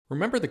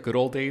Remember the good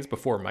old days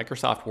before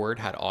Microsoft Word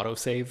had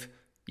autosave?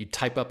 You'd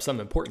type up some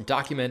important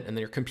document and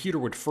then your computer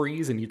would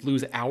freeze and you'd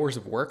lose hours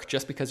of work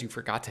just because you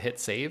forgot to hit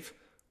save?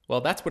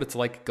 Well, that's what it's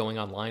like going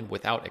online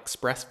without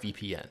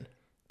ExpressVPN.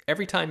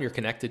 Every time you're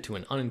connected to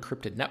an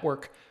unencrypted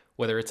network,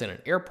 whether it's in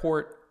an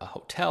airport, a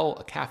hotel,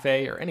 a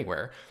cafe, or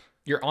anywhere,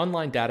 your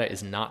online data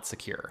is not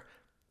secure.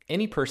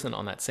 Any person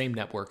on that same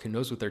network who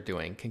knows what they're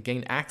doing can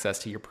gain access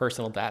to your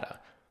personal data.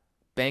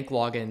 Bank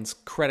logins,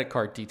 credit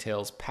card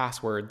details,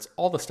 passwords,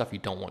 all the stuff you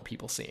don't want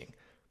people seeing.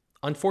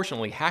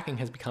 Unfortunately, hacking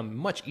has become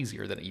much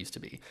easier than it used to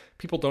be.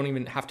 People don't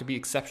even have to be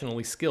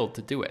exceptionally skilled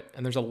to do it,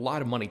 and there's a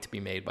lot of money to be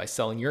made by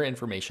selling your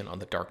information on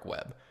the dark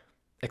web.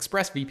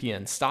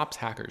 ExpressVPN stops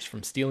hackers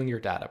from stealing your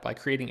data by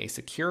creating a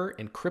secure,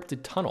 encrypted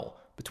tunnel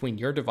between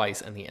your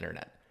device and the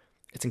internet.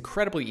 It's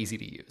incredibly easy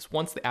to use.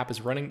 Once the app is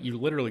running, you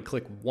literally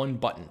click one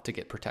button to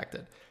get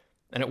protected.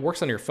 And it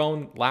works on your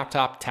phone,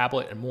 laptop,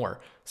 tablet, and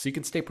more, so you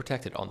can stay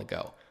protected on the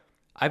go.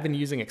 I've been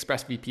using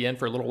ExpressVPN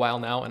for a little while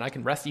now, and I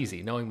can rest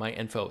easy knowing my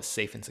info is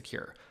safe and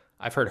secure.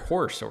 I've heard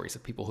horror stories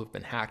of people who've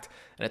been hacked,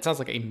 and it sounds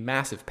like a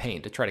massive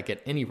pain to try to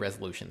get any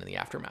resolution in the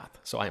aftermath,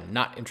 so I am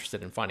not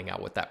interested in finding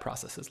out what that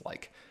process is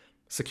like.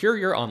 Secure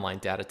your online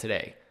data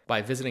today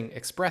by visiting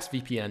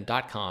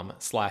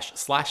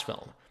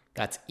expressvpn.com/film.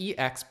 That's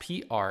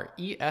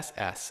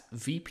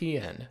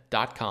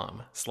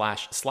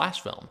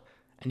expressvpn.com//film,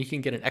 and you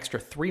can get an extra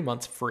 3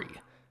 months free.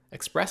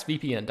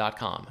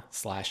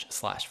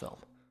 expressvpn.com//film.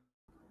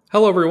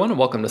 Hello, everyone, and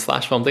welcome to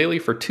Slash Film Daily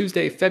for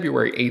Tuesday,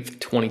 February 8th,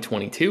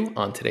 2022.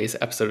 On today's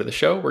episode of the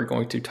show, we're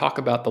going to talk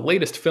about the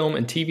latest film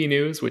and TV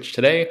news, which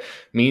today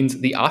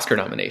means the Oscar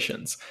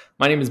nominations.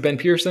 My name is Ben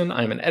Pearson.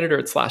 I'm an editor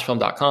at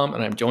slashfilm.com,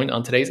 and I'm joined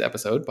on today's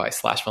episode by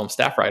Slash Film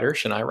staff writer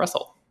Shania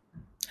Russell.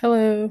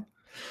 Hello.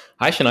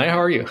 Hi, Shania. How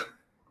are you?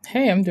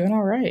 Hey, I'm doing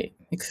all right.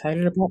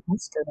 Excited about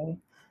Oscar Day.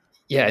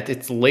 Yeah,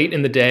 it's late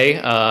in the day.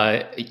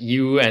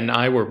 You and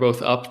I were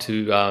both up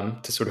to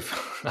sort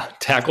of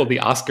tackle the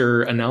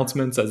Oscar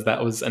announcements as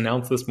that was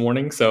announced this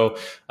morning. So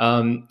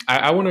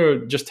I want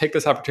to just take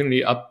this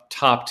opportunity up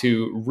top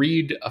to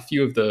read a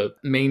few of the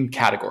main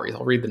categories.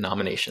 I'll read the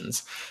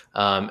nominations,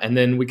 and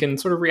then we can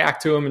sort of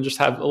react to them and just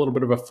have a little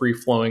bit of a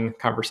free-flowing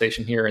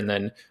conversation here. And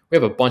then we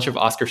have a bunch of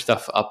Oscar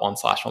stuff up on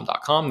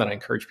slashfilm.com that I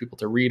encourage people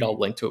to read. I'll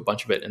link to a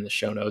bunch of it in the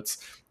show notes.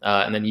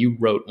 And then you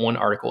wrote one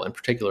article in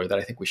particular that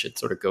I think we should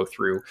sort of go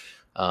through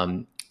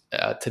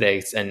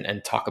today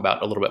and talk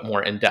about a little bit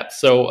more in depth.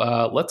 So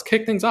let's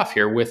kick things off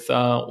here with,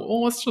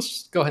 let's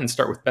just go ahead and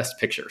start with Best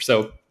Picture.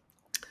 So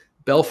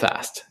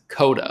Belfast,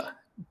 Coda,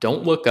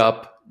 Don't Look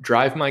Up,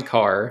 Drive My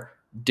Car,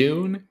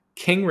 Dune,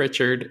 King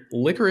Richard,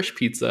 Licorice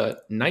Pizza,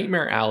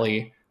 Nightmare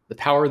Alley, The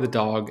Power of the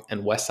Dog,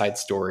 and West Side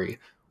Story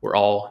were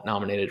all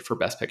nominated for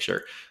Best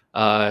Picture.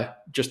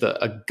 Just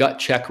a gut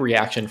check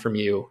reaction from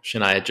you,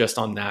 Shania, just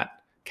on that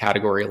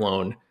category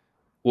alone.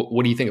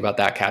 What do you think about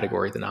that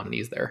category, the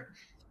nominees there?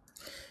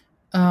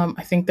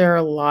 I think there are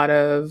a lot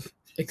of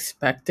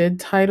expected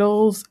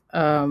titles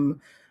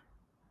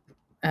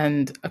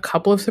and a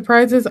couple of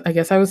surprises. I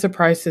guess I was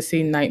surprised to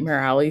see Nightmare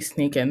Alley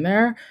sneak in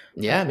there.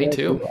 Yeah, me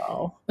too.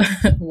 Well,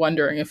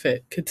 wondering if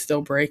it could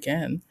still break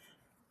in.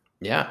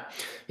 Yeah,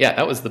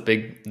 that was the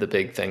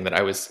big thing that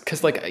I was,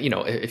 because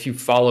if you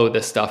follow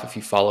this stuff, if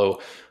you follow,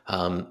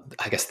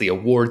 I guess the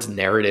awards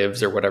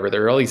narratives or whatever,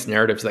 there are all these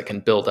narratives that can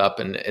build up,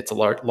 and it's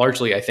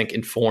largely, I think,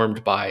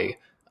 informed by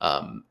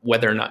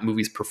whether or not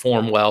movies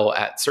perform well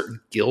at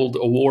certain guild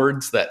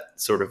awards that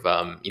sort of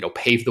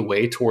pave the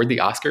way toward the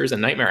Oscars.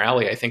 And Nightmare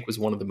Alley, I think, was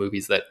one of the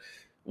movies that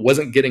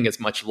wasn't getting as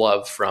much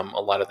love from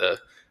a lot of the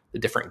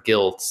different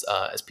guilds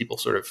as people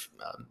sort of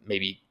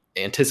maybe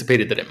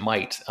anticipated that it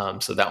might.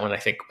 So that one, I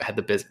think, had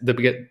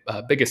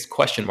the biggest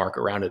question mark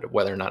around it of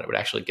whether or not it would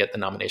actually get the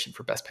nomination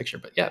for Best Picture.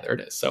 But yeah, there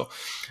it is. So,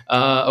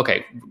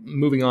 okay,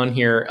 moving on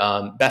here.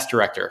 Best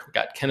Director. We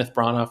got Kenneth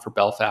Branagh for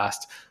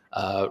Belfast,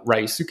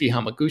 Ryusuke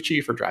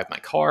Hamaguchi for Drive My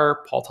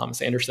Car, Paul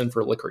Thomas Anderson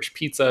for Licorice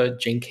Pizza,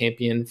 Jane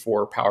Campion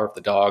for Power of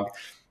the Dog,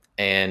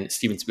 and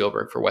Steven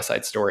Spielberg for West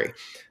Side Story.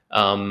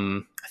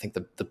 I think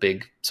the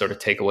big sort of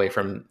takeaway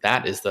from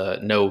that is the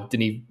no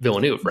Denis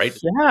Villeneuve, right?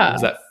 Yeah.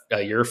 Was that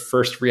your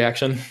first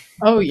reaction?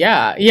 Oh,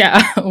 yeah.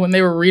 When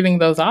they were reading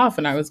those off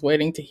and I was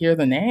waiting to hear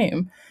the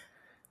name.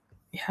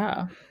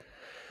 Yeah.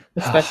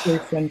 Especially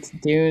since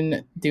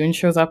Dune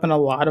shows up in a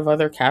lot of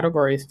other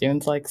categories.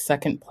 Dune's like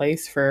second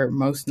place for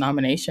most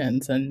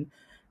nominations, and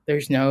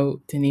there's no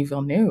Denis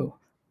Villeneuve.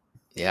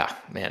 Yeah,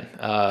 man,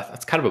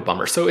 that's kind of a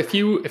bummer. So if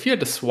you had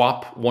to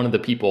swap one of the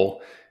people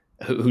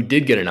who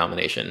did get a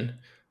nomination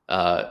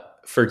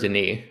for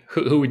Denis,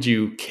 who would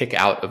you kick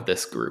out of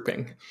this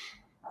grouping?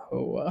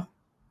 Oh,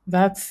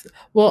 I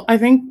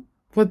think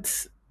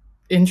what's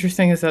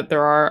interesting is that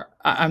there are,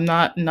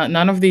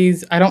 none of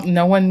these,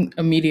 no one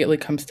immediately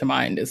comes to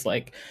mind as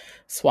like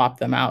swap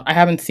them out. I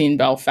haven't seen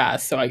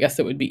Belfast, so I guess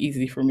it would be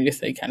easy for me to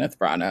say Kenneth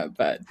Branagh,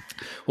 but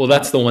Well,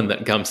 that's the one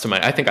that comes to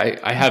mind. I think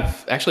I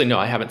have actually no,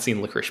 I haven't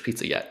seen Licorice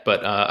Pizza yet,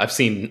 but I've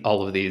seen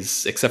all of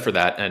these except for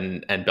that,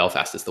 and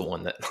Belfast is the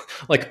one that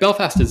like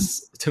Belfast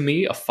is to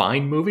me a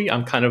fine movie.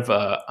 I'm kind of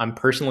I'm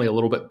personally a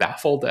little bit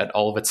baffled at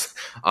all of its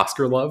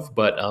Oscar love,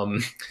 but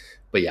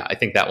yeah, I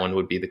think that one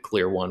would be the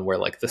clear one where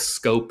like the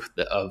scope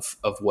of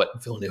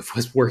what Villeneuve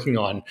was working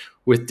on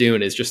with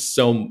Dune is just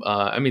so.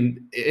 I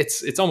mean,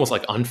 it's almost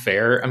like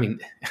unfair. I mean,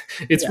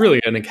 it's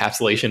really an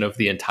encapsulation of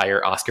the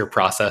entire Oscar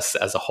process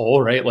as a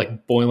whole, right?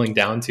 Like boiling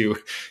down to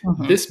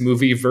this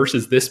movie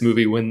versus this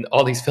movie when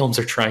all these films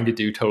are trying to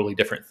do totally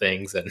different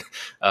things, and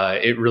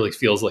it really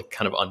feels like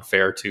kind of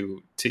unfair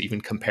to even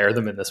compare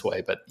them in this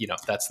way. But you know,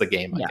 that's the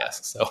game, I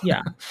guess. So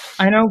yeah,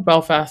 I know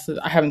Belfast.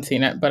 I haven't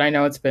seen it, but I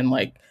know it's been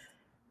like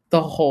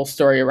the whole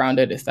story around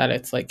it is that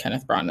it's like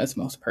Kenneth Branagh's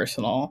most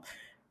personal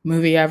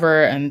movie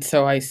ever. And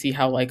so I see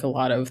how like a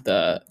lot of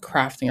the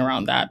crafting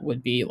around that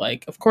would be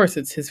like, of course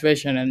it's his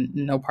vision and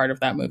no part of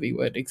that movie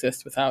would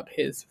exist without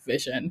his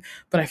vision.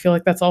 But I feel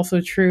like that's also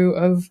true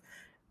of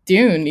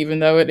Dune, even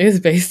though it is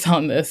based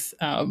on this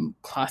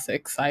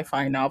classic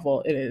sci-fi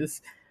novel. It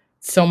is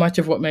so much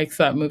of what makes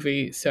that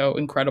movie so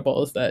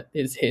incredible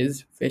is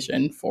his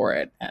vision for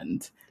it.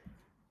 And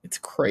it's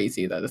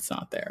crazy that it's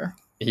not there.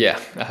 yeah,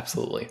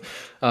 absolutely.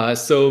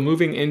 So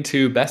moving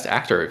into Best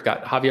Actor, we've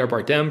got Javier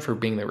Bardem for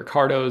Being the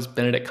Ricardos,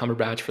 Benedict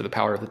Cumberbatch for The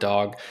Power of the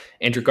Dog,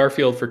 Andrew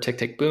Garfield for Tick,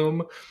 Tick,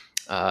 Boom,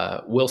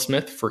 Will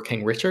Smith for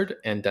King Richard,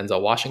 and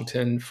Denzel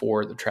Washington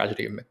for The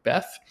Tragedy of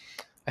Macbeth.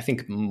 I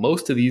think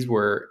most of these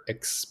were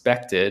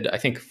expected. I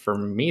think for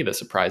me, the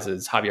surprise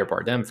is Javier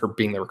Bardem for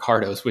Being the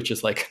Ricardos, which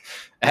is like,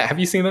 have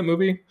you seen that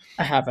movie?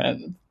 I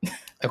haven't.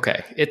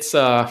 Okay. It's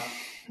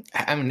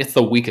I mean, it's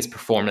the weakest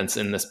performance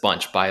in this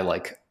bunch by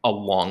like a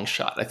long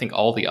shot. I think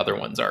all the other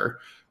ones are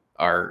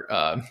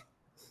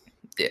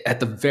at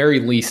the very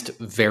least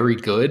very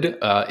good,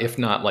 if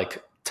not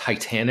like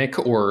Titanic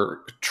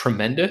or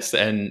tremendous.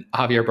 And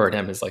Javier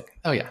Bardem is like,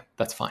 oh yeah,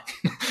 that's fine.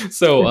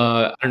 So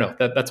I don't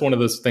know. That's one of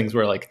those things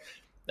where like,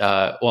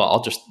 well,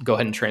 I'll just go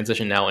ahead and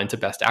transition now into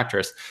Best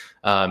Actress.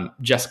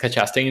 Jessica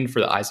Chastain for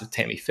The Eyes of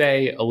Tammy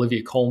Faye,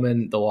 Olivia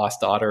Colman, The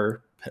Lost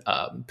Daughter,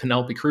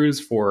 Penelope Cruz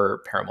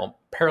for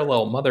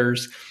Parallel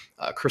Mothers,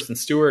 Kristen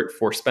Stewart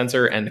for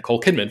Spencer, and Nicole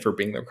Kidman for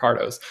Being the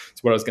Ricardos. So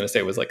what I was going to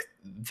say was like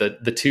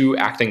the two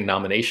acting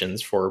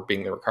nominations for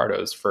Being the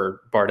Ricardos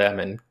for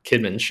Bardem and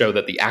Kidman show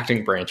that the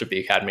acting branch of the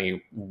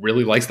Academy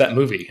really likes that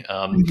movie.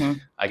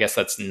 I guess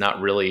that's not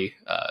really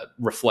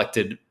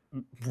reflected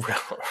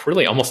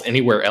really almost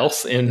anywhere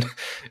else in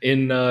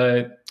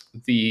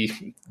the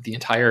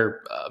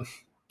entire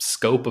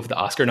scope of the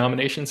Oscar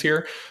nominations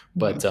here,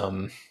 but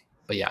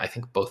yeah, I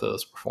think both of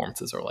those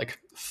performances are like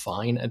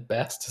fine at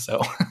best. So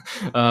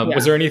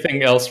was there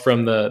anything else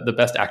from the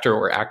Best Actor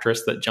or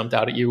Actress that jumped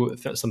out at you,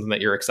 something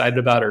that you're excited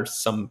about, or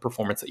some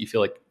performance that you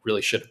feel like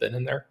really should have been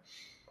in there?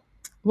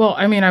 Well,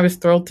 I mean, I was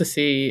thrilled to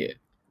see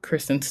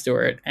Kristen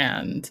Stewart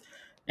and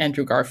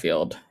Andrew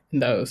Garfield in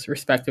those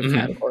respective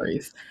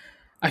categories.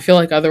 I feel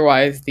like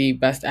otherwise the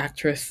Best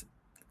Actress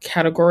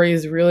category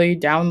is really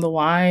down the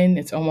line.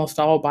 It's almost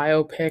all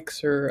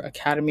biopics or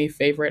Academy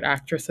favorite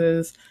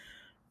actresses.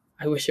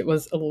 I wish it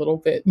was a little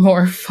bit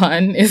more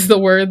fun is the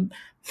word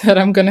that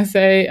I'm going to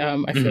say.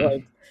 I feel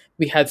like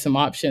we had some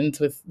options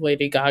with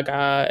Lady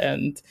Gaga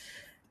and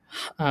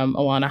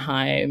Alana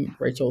Haim,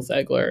 Rachel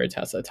Zegler,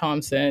 Tessa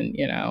Thompson,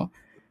 you know.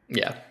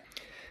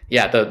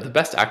 Yeah, the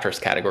Best Actress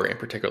category in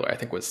particular, I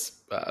think was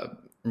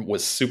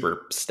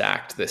super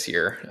stacked this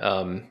year.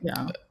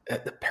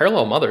 The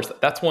Parallel Mothers,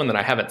 that's one that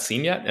I haven't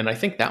seen yet, and I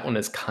think that one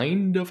is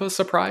kind of a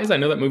surprise. I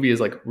know that movie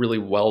is like really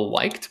well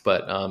liked,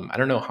 but I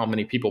don't know how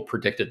many people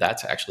predicted that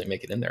to actually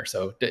make it in there.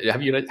 So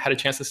have you had a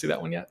chance to see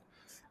that one yet?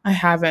 I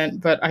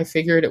haven't, but I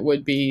figured it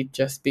would be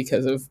just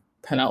because of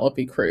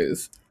Penelope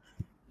Cruz.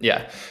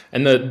 Yeah,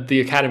 and the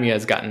Academy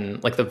has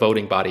gotten, like the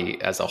voting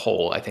body as a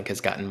whole, I think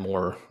has gotten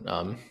more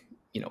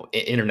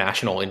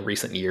international in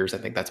recent years. I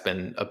think that's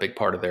been a big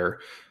part of their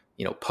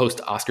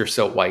post Oscar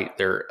So White,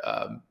 their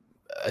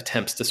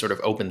attempts to sort of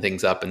open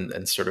things up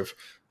and sort of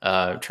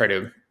try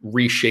to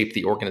reshape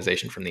the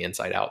organization from the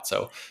inside out.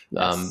 So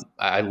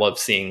I love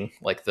seeing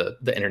like the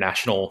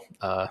international,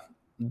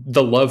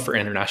 the love for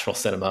international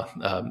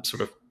cinema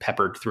sort of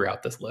peppered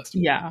throughout this list.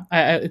 Yeah,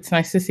 it's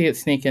nice to see it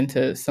sneak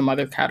into some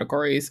other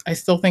categories. I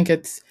still think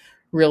it's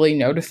really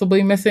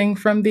noticeably missing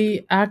from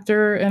the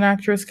actor and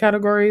actress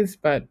categories,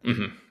 but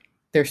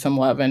there's some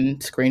love in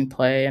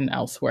screenplay and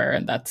elsewhere,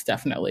 and that's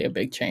definitely a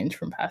big change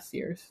from past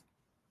years.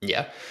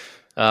 Yeah.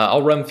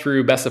 I'll run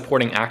through Best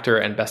Supporting Actor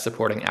and Best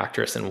Supporting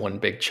Actress in one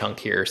big chunk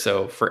here.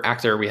 So for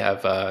actor, we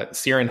have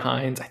Ciarán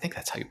Hinds. I think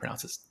that's how you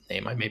pronounce his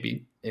name. I may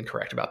be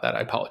incorrect about that.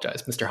 I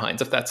apologize, Mr.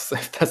 Hinds, if that's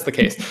the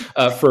case.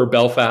 For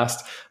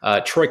Belfast,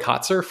 Troy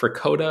Kotsur for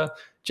Coda,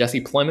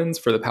 Jesse Plemons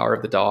for The Power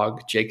of the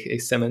Dog, J.K.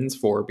 Simmons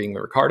for Being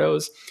the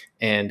Ricardos,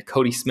 and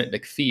Cody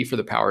Smith-McPhee for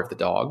The Power of the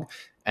Dog.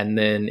 And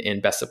then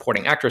in Best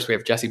Supporting Actress, we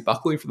have Jessie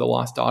Buckley for The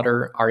Lost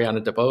Daughter,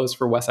 Ariana DeBose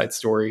for West Side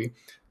Story,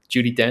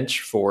 Judi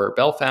Dench for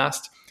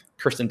Belfast,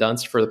 Kirsten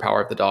Dunst for The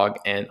Power of the Dog,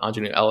 and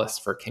Anjanou Ellis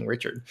for King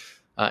Richard.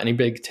 Any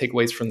big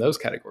takeaways from those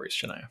categories,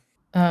 Shania?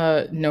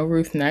 No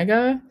Ruth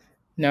Negga,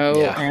 no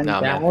Yeah, Anne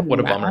no man, Dowd what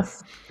and a bummer.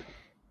 Mass.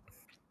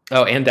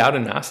 Oh, Anne Dowd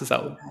and Mass, is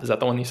that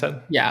the one you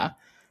said? Yeah.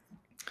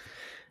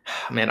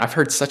 Man, I've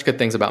heard such good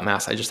things about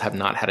Mass. I just have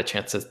not had a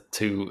chance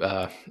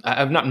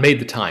I've not made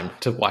the time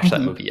to watch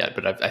that movie yet,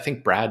 but I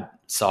think Brad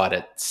saw it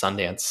at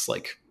Sundance,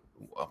 like,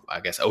 I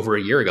guess over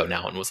a year ago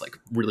now, and was like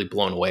really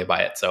blown away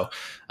by it. So,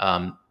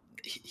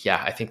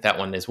 yeah, I think that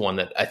one is one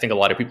that I think a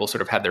lot of people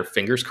sort of had their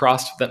fingers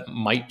crossed that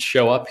might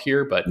show up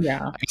here, but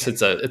Yeah. I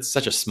guess it's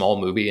such a small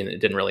movie and it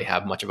didn't really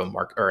have much of a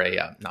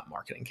not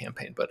marketing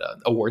campaign, but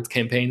awards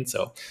campaign.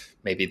 So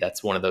maybe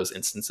that's one of those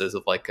instances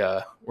of like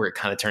where it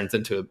kind of turns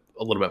into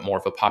a little bit more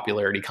of a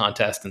popularity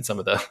contest and some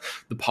of the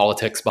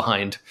politics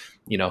behind,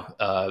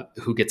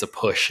 who gets a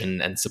push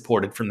and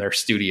supported from their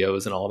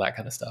studios and all that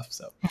kind of stuff.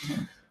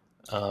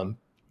 So,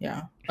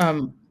 yeah.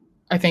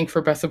 I think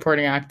for Best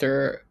Supporting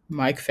Actor,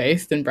 Mike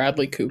Faist and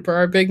Bradley Cooper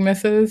are big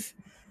misses.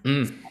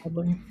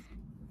 Sadly.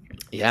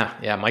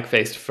 Yeah. Mike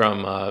Faist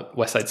from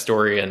West Side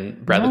Story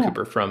and Bradley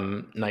Cooper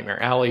from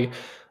Nightmare Alley.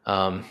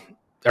 Or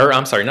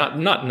I'm sorry, not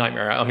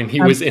Nightmare Alley. I mean,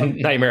 he was in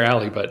Nightmare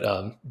Alley, but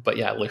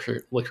yeah,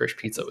 Licorice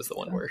Pizza was the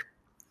one where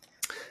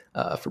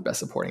for Best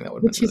Supporting that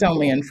would. Which he's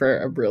only in for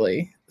a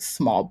really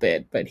small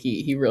bit, but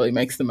he really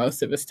makes the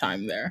most of his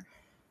time there.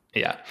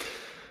 Yeah.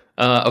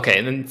 Okay,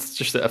 and then it's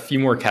just a few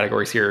more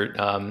categories here.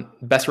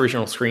 Best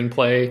Original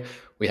Screenplay,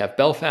 we have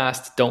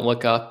Belfast, Don't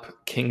Look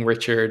Up, King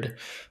Richard,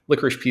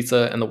 Licorice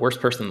Pizza, and The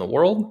Worst Person in the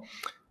World.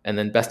 And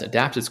then Best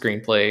Adapted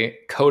Screenplay,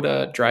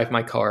 Coda, Drive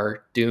My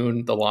Car,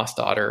 Dune, The Lost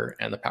Daughter,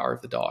 and The Power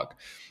of the Dog.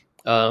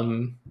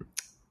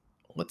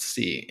 Let's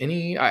see.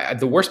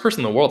 The Worst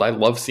Person in the World, I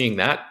love seeing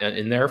that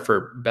in there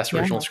for Best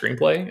Original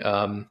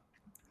Screenplay.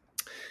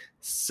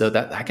 So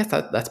that, I guess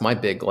that's my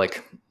big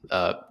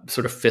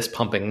sort of fist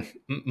pumping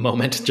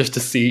moment, just to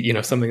see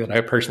something that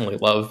I personally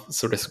love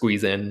sort of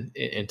squeeze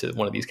into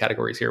one of these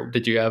categories here.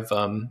 Did you have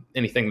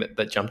anything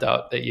that jumped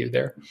out at you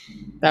there?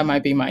 That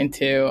might be mine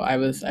too. I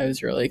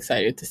was really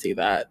excited to see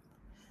that.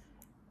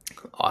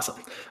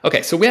 Awesome.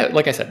 Okay, so we have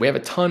a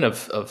ton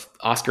of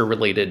Oscar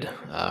related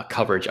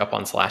coverage up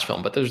on Slash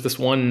Film, but there's this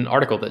one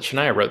article that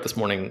Shania wrote this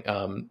morning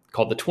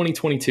called "The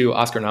 2022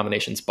 Oscar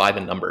Nominations by the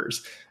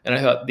Numbers," and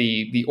I thought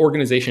the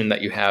organization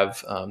that you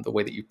have, the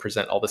way that you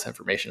present all this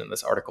information in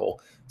this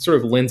article, sort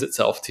of lends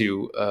itself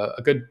to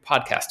a good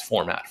podcast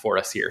format for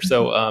us here.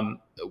 So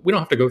we don't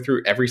have to go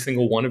through every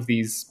single one of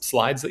these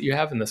slides that you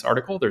have in this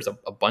article. There's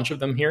a bunch of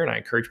them here, and I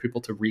encourage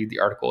people to read the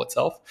article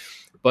itself.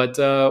 But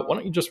why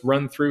don't you just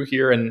run through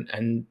here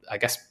and I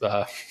guess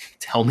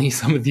tell me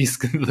some of these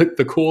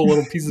the cool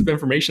little pieces of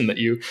information that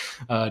you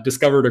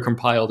discovered or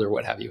compiled or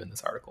what have you in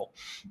this article.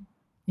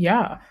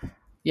 Yeah.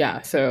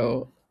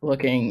 So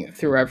looking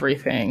through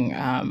everything,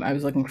 I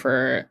was looking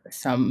for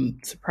some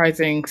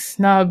surprising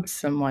snubs,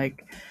 some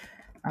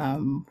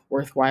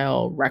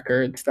worthwhile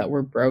records that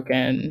were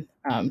broken.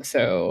 And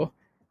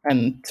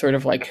sort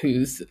of like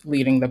who's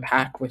leading the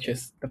pack, which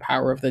is The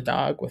Power of the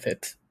Dog with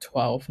its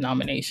 12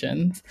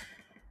 nominations.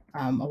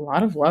 A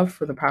lot of love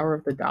for The Power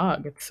of the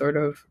Dog. It's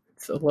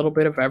a little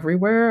bit of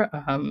everywhere.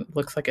 It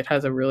looks like it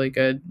has a really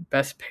good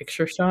Best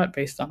Picture shot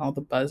based on all the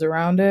buzz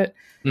around it.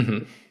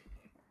 Mm-hmm.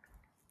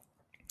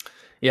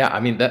 Yeah, I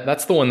mean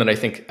that's the one that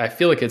I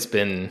feel like it's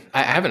been.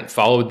 I haven't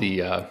followed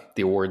the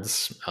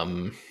awards,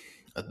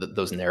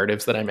 those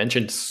narratives that I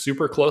mentioned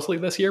super closely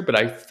this year, but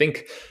I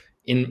think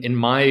in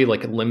my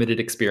limited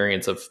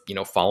experience of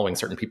following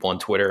certain people on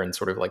Twitter and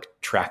sort of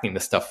tracking the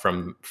stuff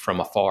from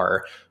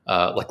afar,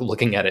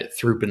 looking at it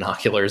through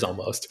binoculars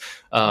almost,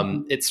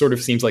 it sort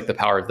of seems like The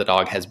Power of the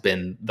Dog has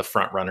been the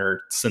front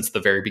runner since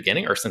the very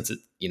beginning, or since it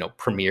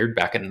premiered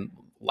back in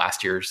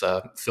last year's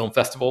film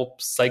festival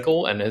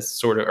cycle and is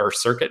sort of, or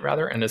circuit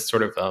rather, and is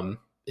sort of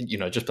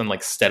just been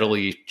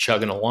steadily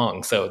chugging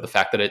along. So the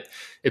fact that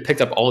it picked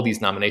up all of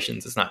these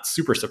nominations is not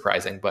super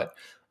surprising, but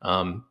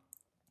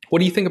what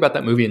do you think about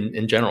that movie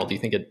in general? Do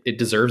you think it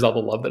deserves all the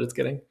love that it's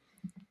getting?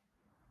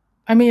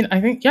 I mean,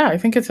 I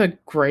think it's a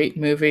great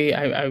movie.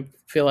 I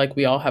feel like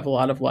we all have a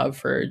lot of love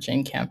for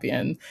Jane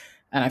Campion,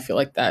 and I feel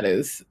like that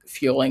is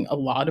fueling a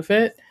lot of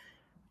it.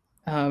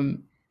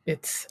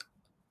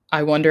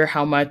 I wonder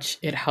how much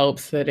it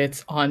helps that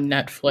it's on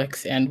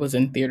Netflix and was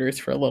in theaters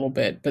for a little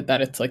bit, but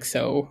that it's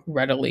so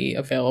readily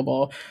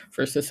available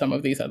versus some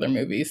of these other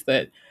movies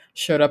that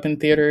showed up in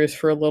theaters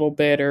for a little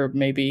bit or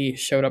maybe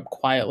showed up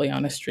quietly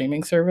on a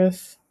streaming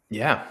service.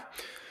 Yeah,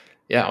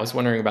 I was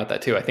wondering about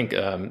that too. I think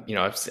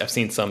I've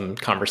seen some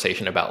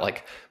conversation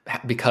about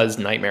because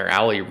Nightmare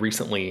Alley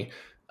recently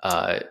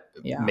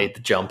made the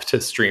jump to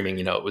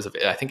streaming.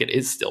 I think it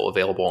is still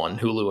available on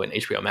Hulu and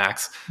HBO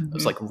Max. Mm-hmm. It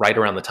was right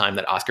around the time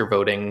that Oscar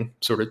voting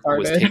sort of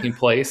was taking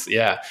place.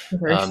 Yeah,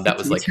 that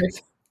was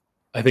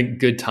I think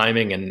good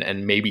timing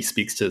and maybe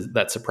speaks to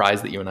that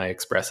surprise that you and I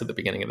expressed at the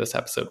beginning of this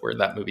episode, where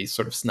that movie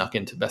sort of snuck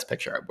into Best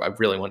Picture. I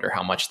really wonder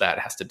how much that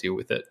has to do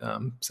with it,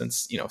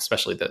 since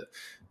especially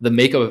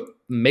the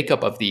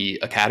makeup of the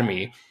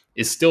Academy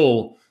is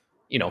still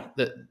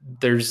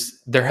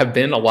there have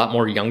been a lot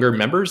more younger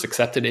members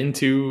accepted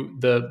into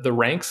the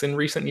ranks in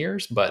recent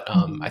years, but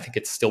I think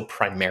it's still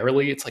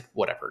primarily, it's like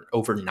whatever,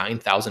 over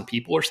 9,000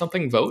 people or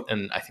something vote,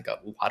 and I think a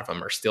lot of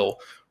them are still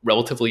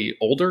relatively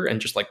older,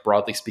 and just like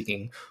broadly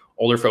speaking,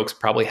 older folks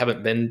probably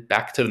haven't been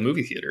back to the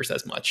movie theaters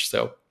as much.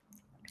 So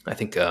I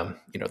think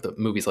the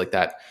movies like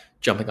that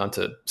jumping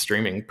onto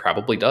streaming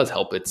probably does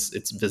help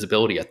its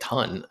visibility a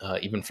ton,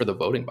 even for the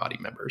voting body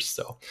members.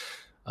 So.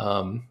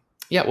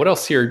 Yeah, what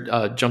else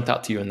here jumped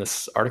out to you in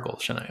this article,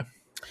 Shania?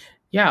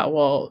 Yeah,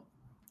 well,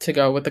 to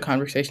go with the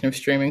conversation of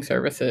streaming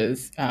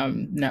services,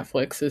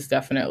 Netflix is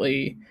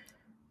definitely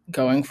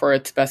going for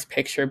its best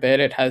picture bid.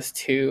 It has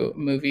 2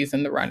 movies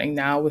in the running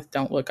now with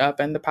Don't Look Up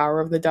and The Power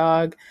of the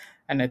Dog,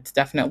 and it's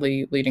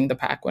definitely leading the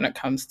pack when it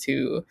comes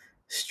to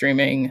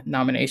streaming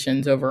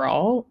nominations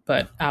overall.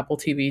 But Apple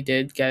TV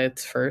did get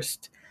its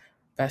first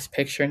Best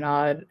Picture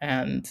nod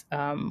and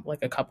like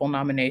a couple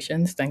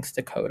nominations thanks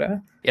to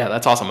Coda. Yeah,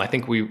 that's awesome. I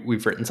think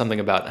we've written something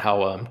about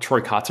how Troy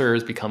Kotsur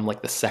has become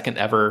like the second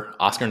ever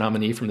Oscar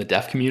nominee from the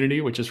deaf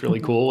community, which is really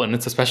cool. And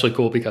it's especially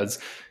cool because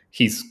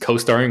he's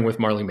co-starring with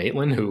Marlee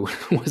Matlin, who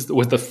was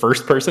the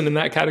first person in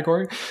that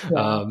category.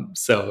 Yeah.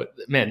 So,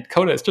 man,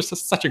 Coda is just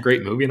such a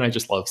great movie, and I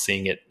just love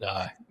seeing it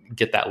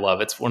get that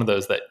love. It's one of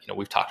those that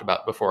we've talked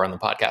about before on the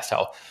podcast,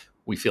 how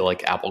we feel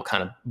like Apple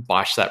kind of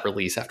botched that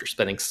release after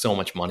spending so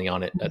much money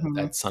on it at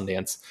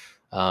Sundance.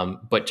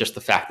 But just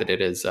the fact that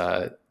it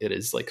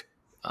is like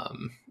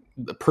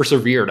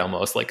persevered,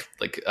 almost like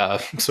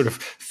sort of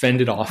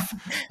fended off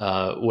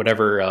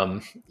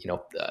whatever,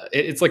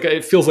 it's like,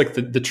 it feels like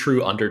the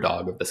true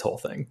underdog of this whole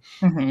thing.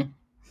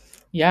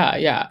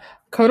 Yeah.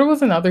 Coda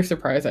was another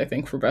surprise, I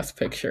think, for Best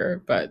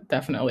Picture, but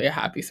definitely a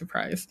happy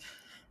surprise.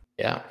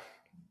 Yeah.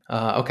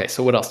 Okay,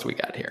 so what else do we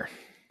got here?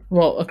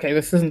 Well, okay,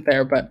 this isn't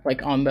there, but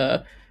like on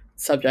the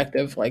subject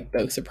of like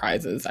those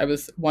surprises, I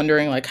was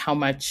wondering like how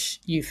much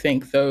you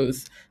think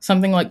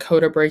something like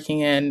Coda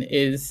breaking in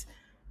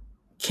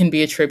can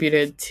be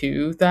attributed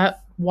to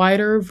that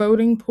wider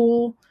voting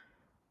pool.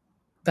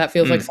 That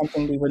feels like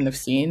something we wouldn't have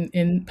seen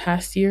in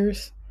past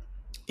years.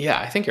 Yeah,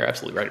 I think you're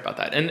absolutely right about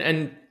that.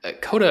 And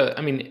Coda,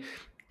 I mean,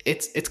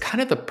 it's kind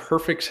of the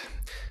perfect.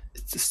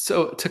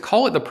 So to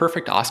call it the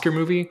perfect Oscar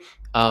movie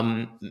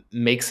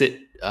makes it,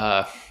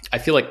 I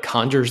feel like,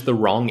 conjures the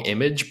wrong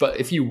image. But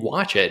if you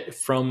watch it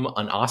from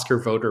an Oscar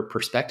voter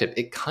perspective,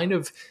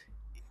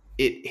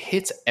 it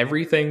hits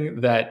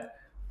everything that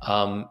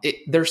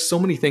there's so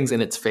many things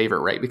in its favor,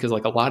 right? Because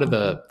like a lot of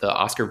the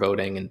Oscar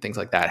voting and things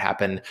like that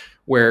happen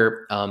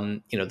where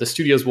the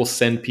studios will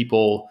send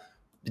people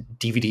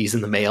DVDs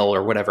in the mail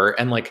or whatever,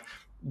 and like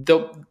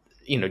they'll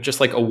just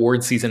like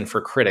award season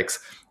for critics,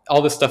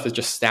 all this stuff is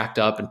just stacked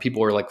up, and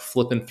people are like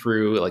flipping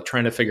through, like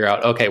trying to figure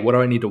out, okay, what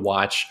do I need to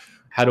watch?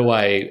 How do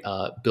I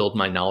build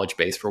my knowledge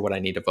base for what I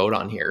need to vote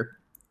on here?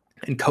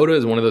 And Coda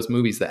is one of those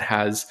movies that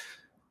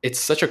it's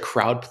such a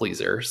crowd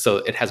pleaser. So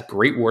it has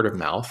great word of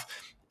mouth.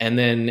 And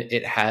then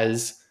it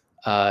has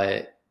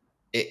that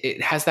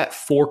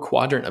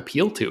 4-quadrant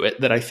appeal to it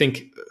that I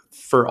think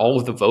for all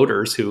of the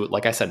voters who,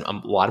 like I said, a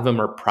lot of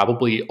them are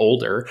probably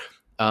older,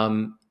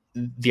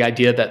 the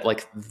idea that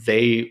like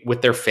they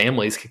with their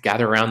families could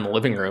gather around the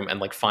living room and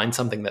like find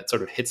something that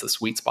sort of hits the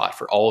sweet spot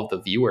for all of the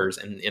viewers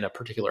in a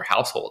particular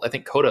household. I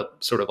think Coda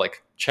sort of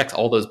like checks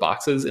all those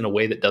boxes in a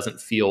way that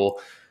doesn't feel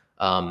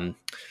like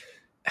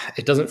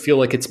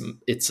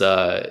it's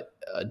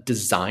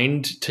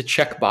designed to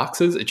check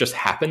boxes. It just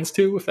happens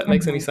to, if that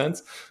makes any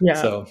sense. Yeah.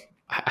 So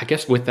I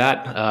guess with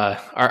that,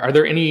 are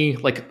there any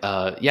like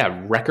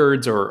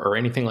records or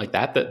anything like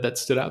that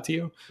stood out to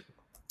you?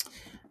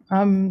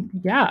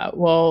 Yeah,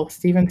 well,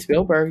 Steven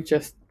Spielberg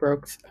just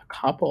broke a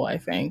couple, I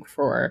think,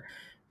 for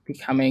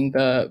becoming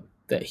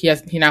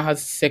he now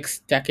has 6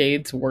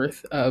 decades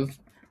worth of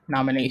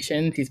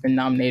nominations. He's been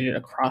nominated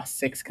across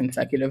 6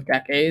 consecutive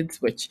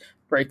decades, which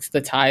breaks the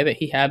tie that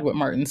he had with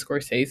Martin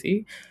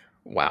Scorsese.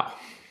 Wow.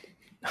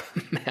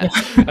 Man,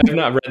 I've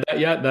not read that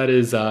yet. That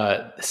is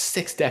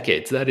 6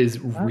 decades. That is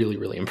really,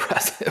 really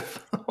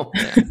impressive. Oh,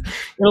 man.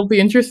 It'll be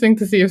interesting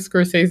to see if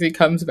Scorsese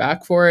comes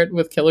back for it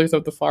with Killers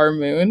of the Flower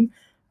Moon.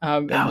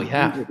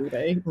 Maybe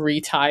they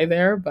retie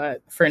there,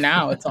 but for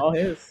now, it's all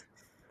his.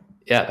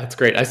 Yeah, that's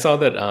great. I saw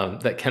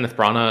that Kenneth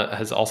Branagh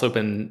has also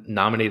been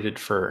nominated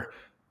for,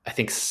 I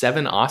think,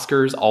 7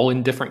 Oscars, all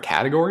in different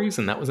categories,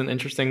 and that was an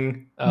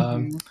interesting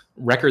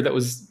record that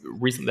was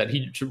that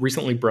he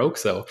recently broke.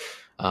 So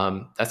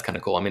that's kind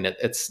of cool. I mean,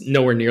 it's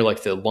nowhere near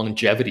like the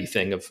longevity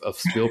thing of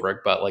Spielberg,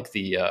 but like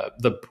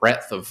the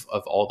breadth of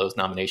all those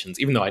nominations.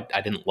 Even though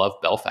I didn't love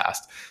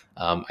Belfast,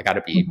 I got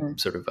to be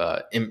sort of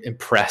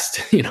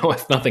impressed,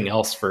 if nothing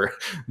else, for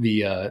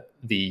the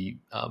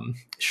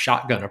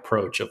shotgun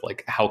approach of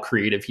like how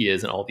creative he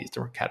is in all these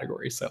different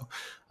categories. So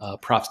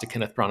props to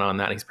Kenneth Branagh on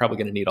that. He's probably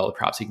going to need all the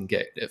props he can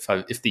get if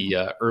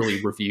the early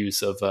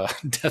reviews of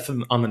Death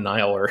on the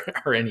Nile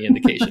are any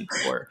indication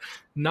for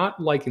not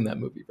liking that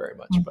movie very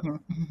much. But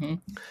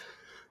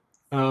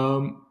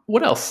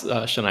what else,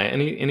 Shania?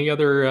 Any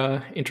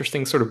other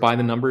interesting sort of by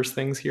the numbers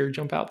things here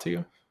jump out to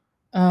you?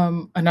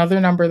 Another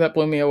number that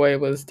blew me away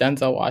was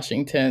Denzel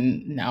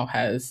Washington now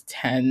has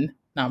 10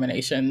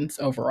 nominations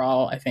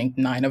overall. I think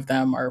 9 of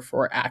them are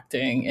for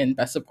acting in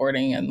Best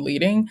Supporting and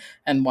Leading,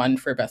 and 1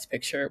 for Best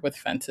Picture with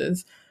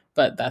Fences.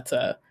 But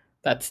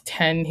that's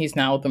 10. He's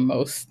now the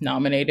most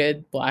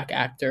nominated Black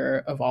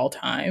actor of all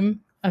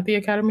time at the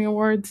Academy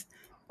Awards.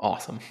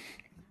 Awesome.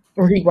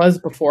 Or he was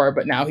before,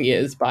 but now he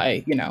is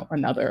by,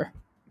 another.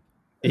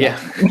 Yeah.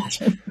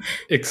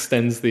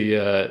 Extends the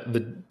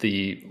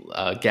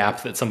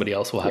gap that somebody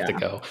else will have to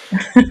go.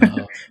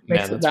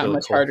 Makes it that really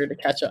much harder to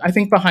catch up. I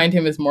think behind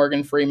him is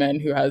Morgan Freeman,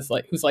 who's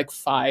like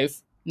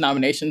 5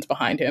 nominations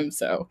behind him.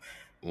 So,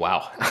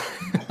 wow.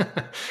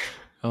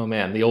 Oh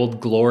man, the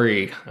old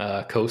Glory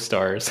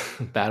co-stars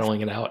battling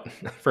it out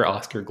for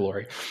Oscar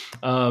glory.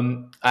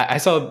 I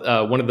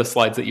saw one of the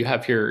slides that you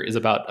have here is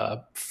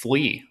about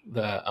Flea,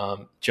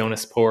 the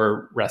Jonas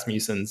Poor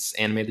Rasmussen's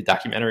animated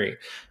documentary.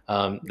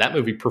 That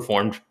movie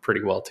performed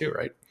pretty well too,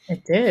 right?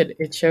 It did.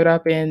 It showed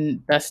up in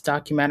Best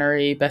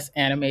Documentary, Best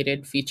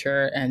Animated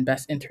Feature, and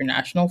Best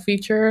International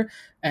Feature.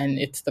 And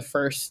it's the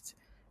first,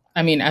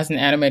 as an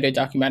animated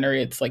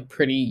documentary, it's like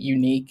pretty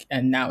unique.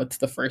 And now it's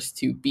the first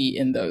to be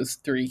in those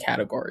 3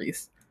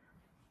 categories.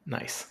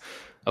 Nice.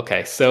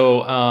 Okay,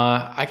 so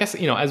I guess,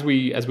 as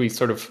we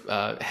sort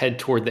of head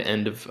toward the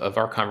end of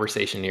our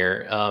conversation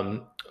here,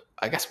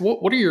 I guess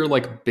what are your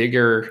like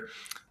bigger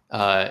do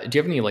you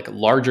have any like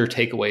larger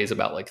takeaways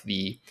about like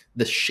the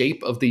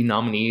shape of the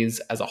nominees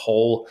as a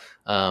whole?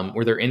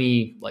 Were there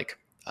any like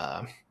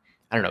I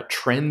don't know,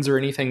 trends or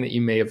anything that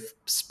you may have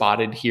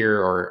spotted here,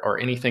 or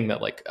anything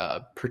that like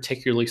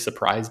particularly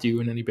surprised you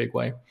in any big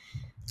way?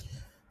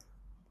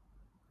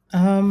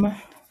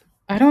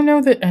 I don't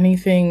know that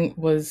anything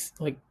was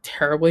like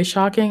terribly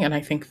shocking, and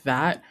I think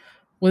that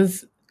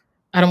was,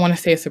 I don't want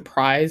to say a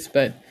surprise,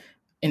 but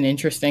an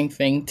interesting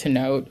thing to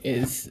note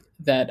is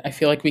that I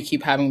feel like we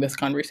keep having this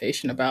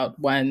conversation about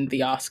when the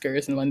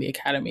Oscars and when the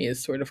Academy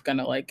is sort of going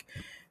to like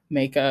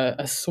make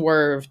a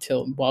swerve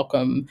to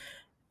welcome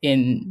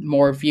in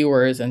more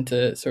viewers and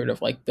to sort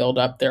of like build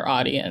up their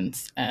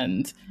audience.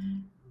 And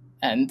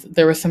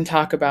there was some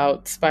talk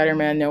about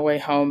Spider-Man No Way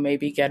Home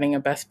maybe getting a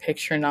Best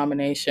Picture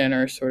nomination,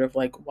 or sort of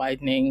like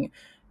widening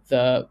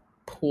the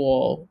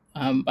pool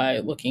by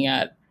looking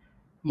at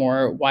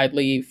more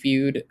widely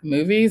viewed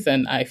movies.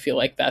 And I feel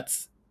like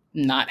that's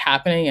not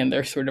happening, and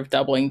they're sort of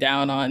doubling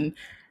down on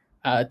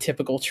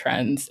typical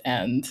trends.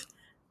 And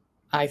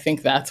I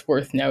think that's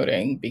worth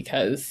noting,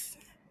 because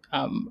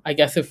I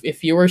guess if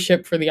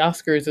viewership for the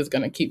Oscars is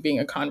going to keep being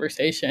a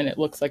conversation, it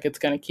looks like it's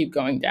going to keep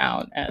going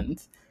down.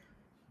 And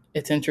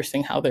it's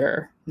interesting how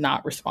they're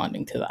not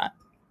responding to that.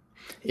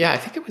 Yeah, I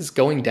think it was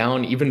going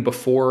down even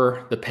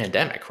before the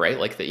pandemic, right?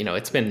 Like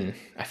that,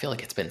 I feel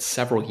like it's been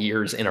several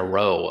years in a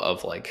row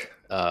of like,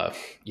 now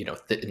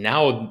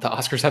the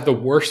Oscars have the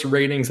worst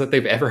ratings that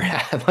they've ever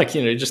had. Like,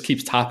 it just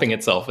keeps topping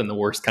itself in the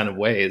worst kind of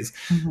ways.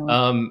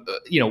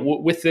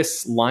 Mm-hmm. With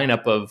this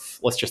lineup of,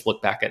 let's just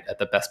look back at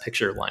the Best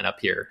Picture lineup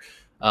here.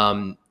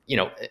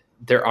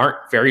 There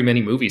aren't very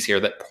many movies here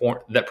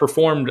that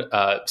performed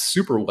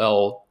super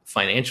well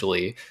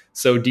financially.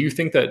 So do you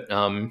think that,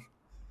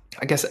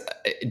 I guess,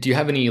 do you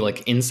have any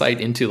like insight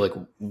into like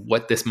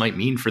what this might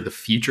mean for the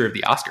future of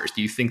the Oscars?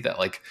 Do you think that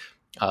like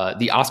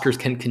the Oscars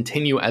can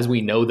continue as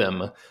we know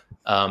them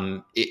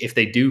if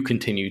they do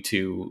continue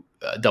to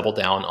double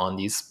down on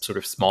these sort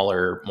of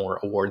smaller, more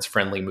awards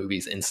friendly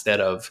movies instead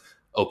of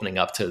opening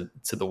up to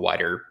the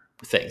wider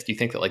things? Do you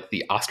think that like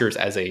the Oscars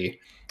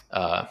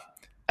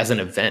as an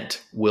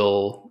event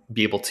will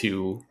be able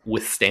to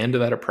withstand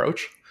that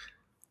approach?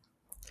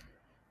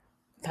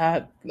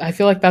 That, I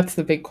feel like that's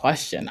the big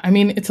question. I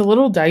mean, it's a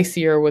little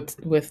dicier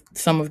with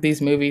some of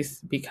these movies,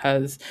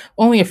 because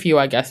only a few,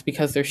 I guess,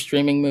 because they're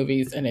streaming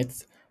movies, and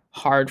it's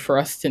hard for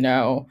us to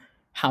know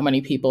how many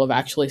people have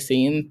actually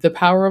seen The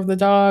Power of the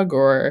Dog,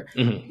 or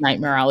mm-hmm.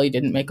 Nightmare Alley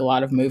didn't make a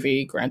lot of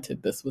movie.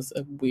 Granted, this was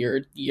a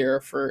weird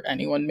year for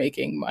anyone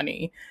making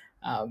money,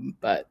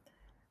 but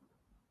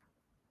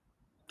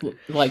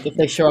like if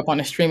they show up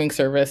on a streaming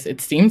service, it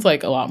seems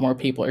like a lot more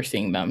people are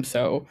seeing them.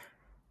 So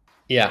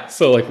yeah.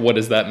 So like, what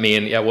does that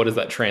mean? Yeah. What does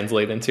that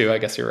translate into? I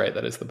guess you're right.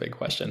 That is the big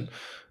question.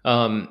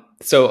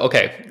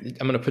 Okay,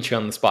 I'm going to put you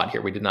on the spot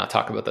here. We did not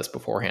talk about this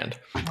beforehand.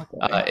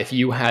 Okay. If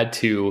you had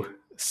to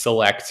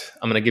select,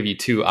 I'm going to give you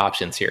 2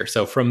 options here.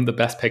 So from the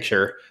Best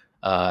Picture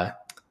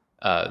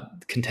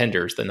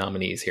contenders, the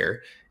nominees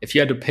here, if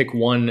you had to pick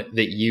one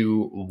that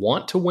you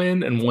want to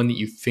win and one that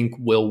you think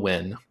will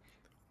win,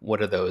 what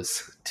are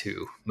those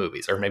 2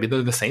 movies? Or maybe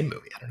they're the same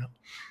movie. I don't know.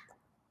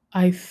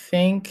 I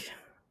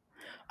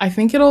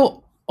think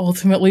it'll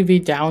ultimately be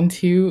down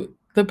to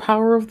The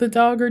Power of the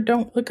Dog or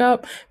Don't Look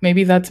Up.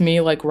 Maybe that's me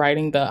like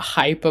riding the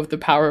hype of The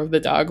Power of the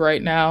Dog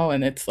right now,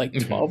 and it's like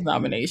 12 mm-hmm.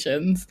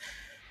 nominations.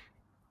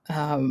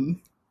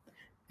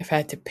 If I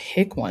had to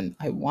pick one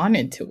I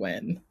wanted to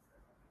win,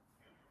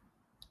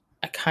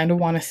 I kind of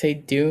want to say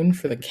Dune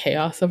for the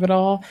chaos of it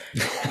all.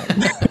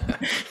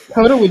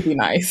 Coda would be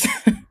nice.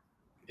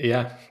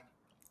 Yeah.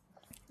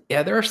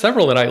 Yeah, there are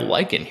several that I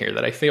like in here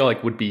that I feel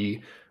like would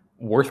be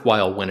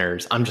worthwhile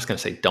winners, I'm just going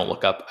to say Don't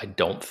Look Up. I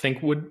don't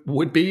think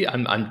would be.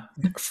 I'm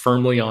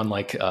firmly on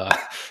like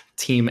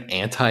team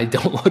anti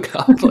Don't Look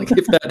Up. Like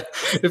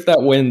if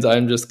that wins,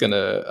 I'm just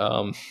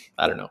gonna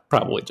I don't know,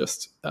 probably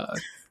just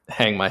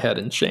hang my head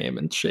in shame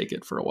and shake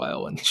it for a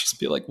while and just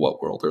be like,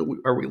 what world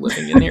are we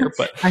living in here?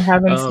 But I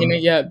haven't seen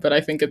it yet, but I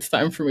think it's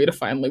time for me to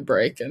finally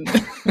break. And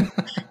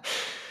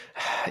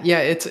yeah,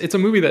 it's a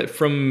movie that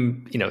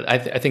from, I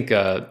think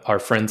our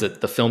friends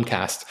at the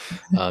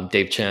Filmcast,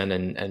 Dave Chen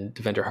and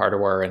Devendra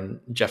Hardawar and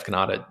Jeff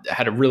Kanata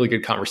had a really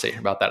good conversation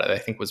about that. I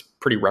think was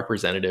pretty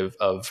representative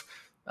of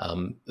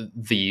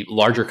the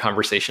larger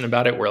conversation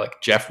about it, where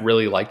like Jeff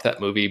really liked that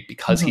movie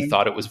because he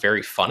thought it was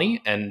very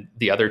funny, and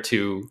the other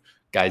two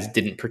guys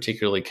didn't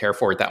particularly care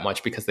for it that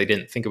much because they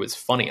didn't think it was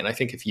funny. And I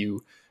think if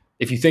you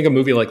think a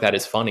movie like that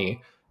is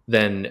funny,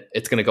 then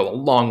it's going to go a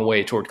long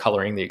way toward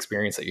coloring the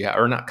experience that you have,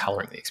 or not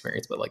coloring the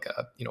experience, but like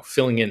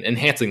filling in,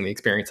 enhancing the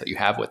experience that you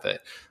have with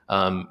it.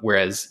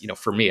 Whereas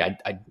for me,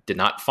 I did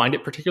not find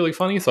it particularly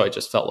funny, so I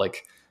just felt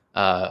like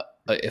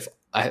if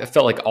I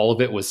felt like all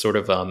of it was sort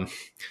of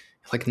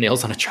like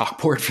nails on a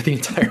chalkboard for the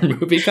entire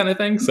movie kind of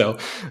thing. So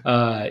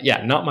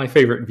yeah, not my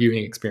favorite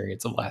viewing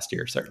experience of last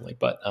year, certainly.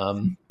 But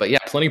yeah,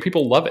 plenty of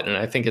people love it. And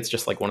I think it's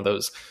just like one of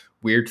those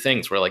weird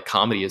things where like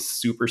comedy is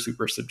super,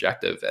 super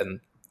subjective. And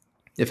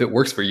if it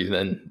works for you,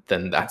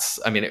 then that's,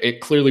 I mean,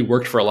 it clearly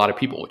worked for a lot of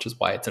people, which is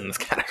why it's in this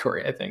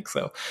category, I think.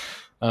 So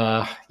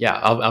yeah,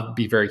 I'll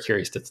be very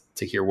curious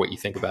to hear what you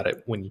think about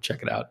it when you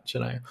check it out,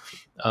 Shania.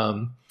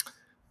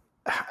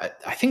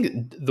 I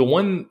think the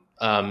one,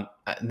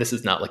 this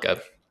is not like a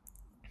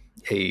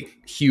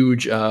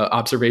huge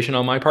observation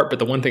on my part, but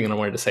the one thing that I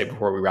wanted to say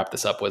before we wrap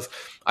this up was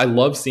I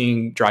love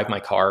seeing Drive My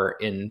Car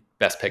in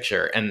Best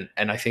Picture, and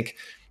I think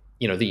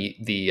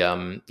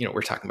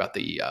we're talking about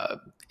the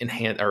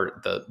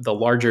the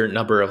larger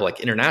number of like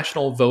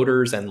international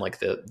voters and like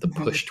the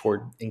push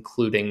toward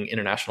including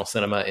international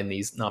cinema in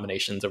these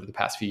nominations over the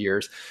past few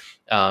years,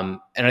 and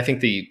I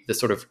think the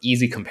sort of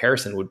easy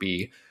comparison would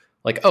be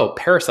like, oh,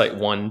 Parasite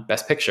won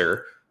Best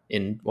Picture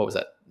in, what was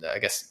that? I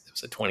guess it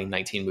was a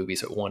 2019 movie,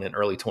 so it won in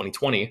early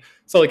 2020.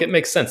 So like it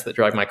makes sense that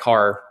Drive My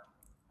Car,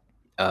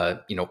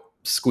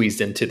 squeezed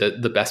into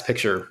the Best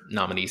Picture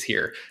nominees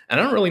here. And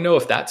I don't really know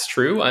if that's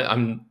true.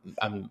 I'm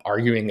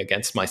arguing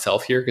against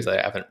myself here because I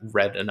haven't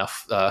read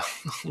enough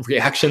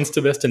reactions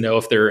to this to know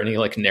if there are any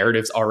like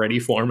narratives already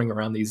forming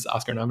around these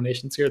Oscar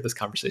nominations here. This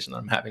conversation that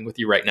I'm having with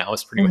you right now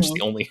is pretty much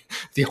the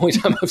only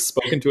time I've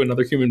spoken to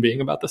another human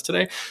being about this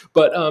today.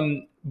 But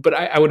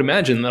I would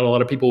imagine that a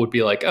lot of people would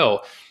be like,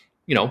 oh,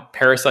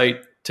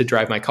 Parasite to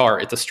Drive My Car,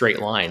 it's a straight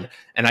line.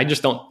 And I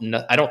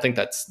don't think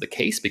that's the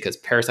case, because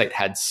Parasite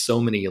had so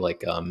many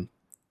like,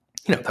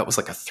 that was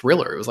like a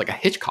thriller. It was like a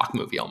Hitchcock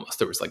movie almost.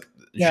 There was like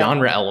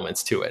genre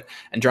elements to it.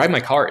 And Drive My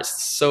Car is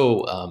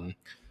so,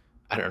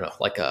 I don't know,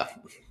 like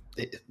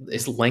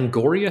is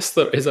langorious?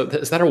 Is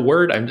that a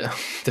word?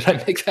 Did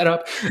I make that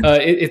up?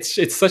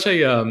 It's such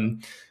a,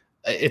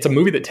 it's a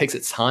movie that takes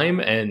its time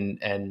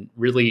and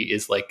really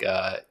is like,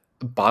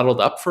 bottled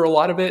up for a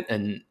lot of it,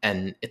 and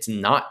it's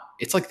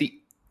like the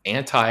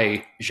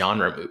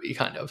anti-genre movie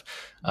kind of.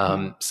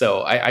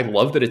 So I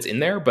love that it's in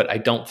there, but I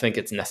don't think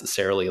it's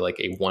necessarily like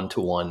a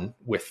one-to-one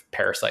with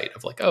Parasite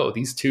of like, oh,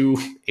 these two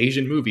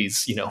Asian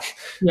movies,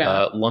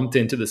 lumped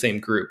into the same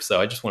group. So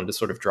I just wanted to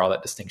sort of draw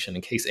that distinction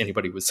in case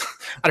anybody was,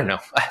 I don't know.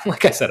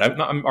 Like I said,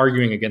 I'm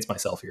arguing against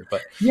myself here,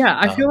 but yeah,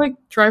 I feel like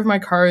Drive My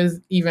Car is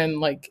even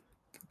like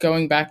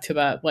going back to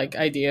that like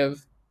idea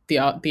of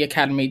the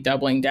Academy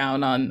doubling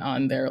down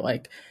on their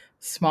like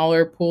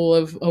smaller pool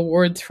of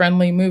awards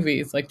friendly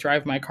movies. Like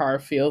Drive My Car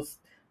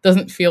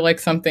doesn't feel like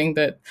something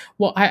that,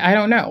 well, I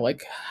don't know,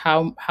 like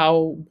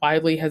how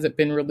widely has it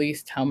been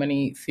released? How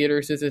many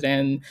theaters is it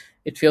in?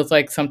 It feels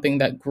like something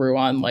that grew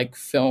on like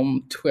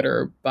film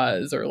Twitter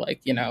buzz, or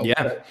like,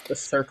 the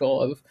circle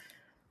of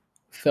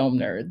film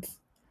nerds.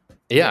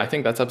 Yeah, I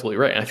think that's absolutely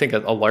right. And I think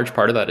a large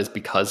part of that is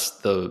because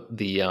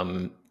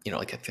the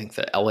like I think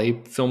the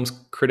LA Film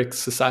Critics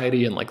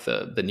Society and like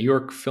the New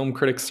York Film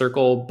Critics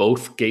Circle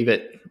both gave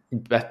it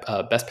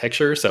Best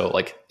Picture. So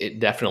like it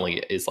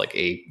definitely is like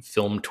a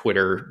film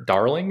Twitter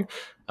darling.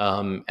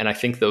 And I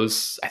think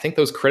those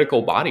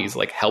critical bodies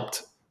like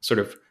helped sort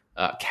of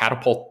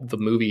catapult the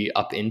movie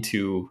up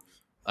into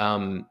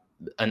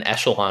an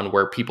echelon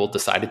where people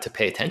decided to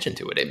pay attention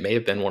to it. It may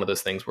have been one of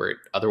those things where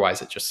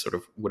otherwise it just sort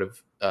of would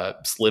have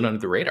slid under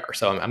the radar.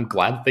 So I'm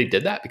glad that they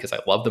did that, because I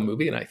love the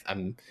movie, and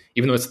I'm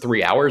even though it's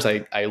 3 hours,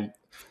 I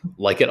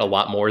like it a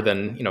lot more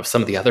than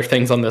some of the other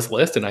things on this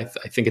list, and I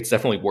think it's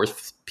definitely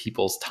worth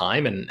people's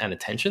time and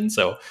attention.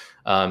 So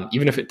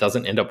even if it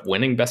doesn't end up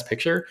winning Best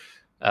Picture,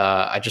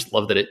 I just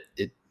love that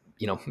it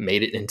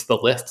made it into the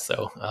list.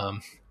 So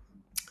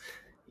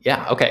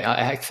yeah. Okay.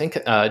 I think. Do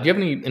you have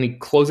any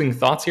closing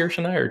thoughts here,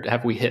 Shania, or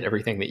have we hit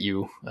everything that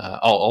you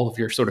all of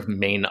your sort of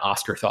main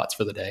Oscar thoughts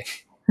for the day?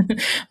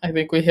 I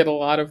think we hit a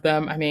lot of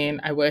them. I mean,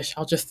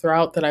 I'll just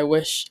throw out that I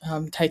wish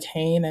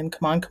Titane and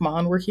Come On, Come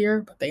On were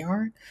here, but they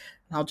aren't.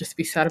 And I'll just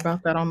be sad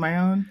about that on my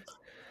own.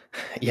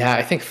 Yeah,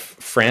 I think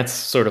France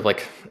sort of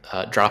like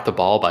dropped the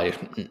ball by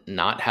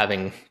not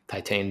having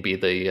Titane be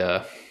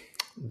the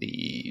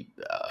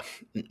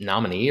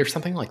nominee or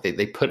something. Like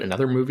they put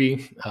another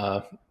movie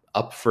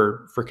up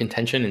for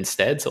contention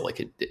instead. So like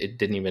it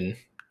didn't even,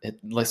 it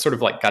like sort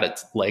of like got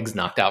its legs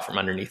knocked out from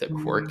underneath it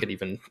before it could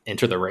even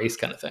enter the race,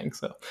 kind of thing.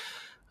 So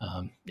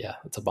yeah,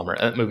 it's a bummer.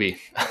 That movie,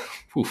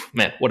 oof,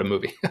 man, what a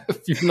movie!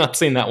 If you've not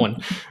seen that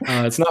one,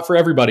 it's not for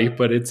everybody,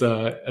 but it's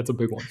a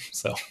big one.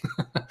 So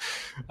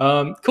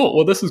cool.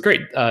 Well, this was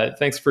great.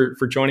 Thanks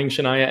for joining,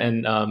 Shania.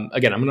 And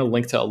again, I'm going to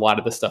link to a lot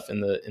of this stuff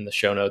in the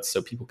show notes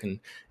so people can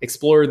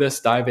explore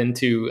this, dive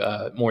into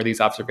more of these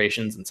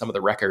observations and some of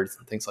the records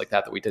and things like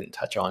that we didn't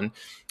touch on.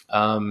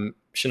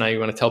 Shania, you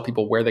want to tell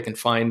people where they can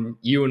find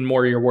you and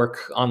more of your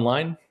work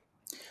online?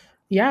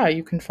 Yeah,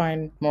 you can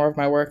find more of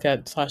my work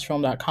at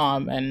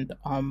slashfilm.com and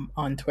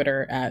on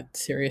Twitter at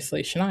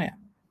Seriously Shania.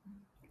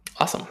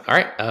 Awesome. All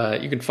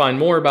right. You can find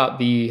more about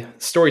the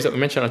stories that we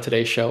mentioned on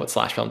today's show at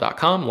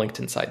slashfilm.com, linked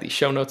inside the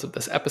show notes of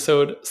this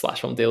episode.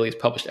 Slash Film Daily is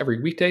published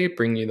every weekday,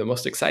 bringing you the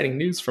most exciting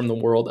news from the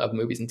world of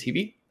movies and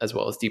TV, as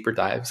well as deeper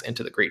dives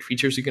into the great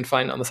features you can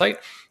find on the site.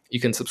 You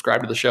can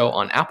subscribe to the show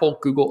on Apple,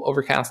 Google,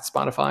 Overcast,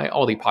 Spotify,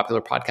 all the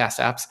popular podcast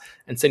apps,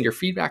 and send your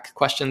feedback,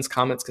 questions,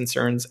 comments,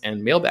 concerns,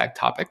 and mailbag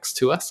topics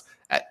to us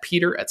at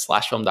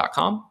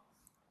peter@slashfilm.com.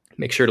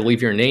 Make sure to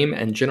leave your name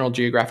and general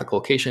geographic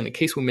location in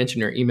case we mention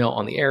your email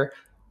on the air.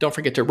 Don't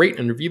forget to rate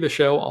and review the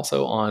show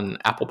also on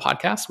Apple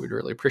Podcasts. We'd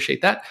really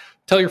appreciate that.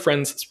 Tell your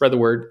friends, spread the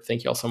word.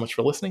 Thank you all so much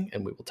for listening,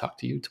 and we will talk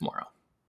to you tomorrow.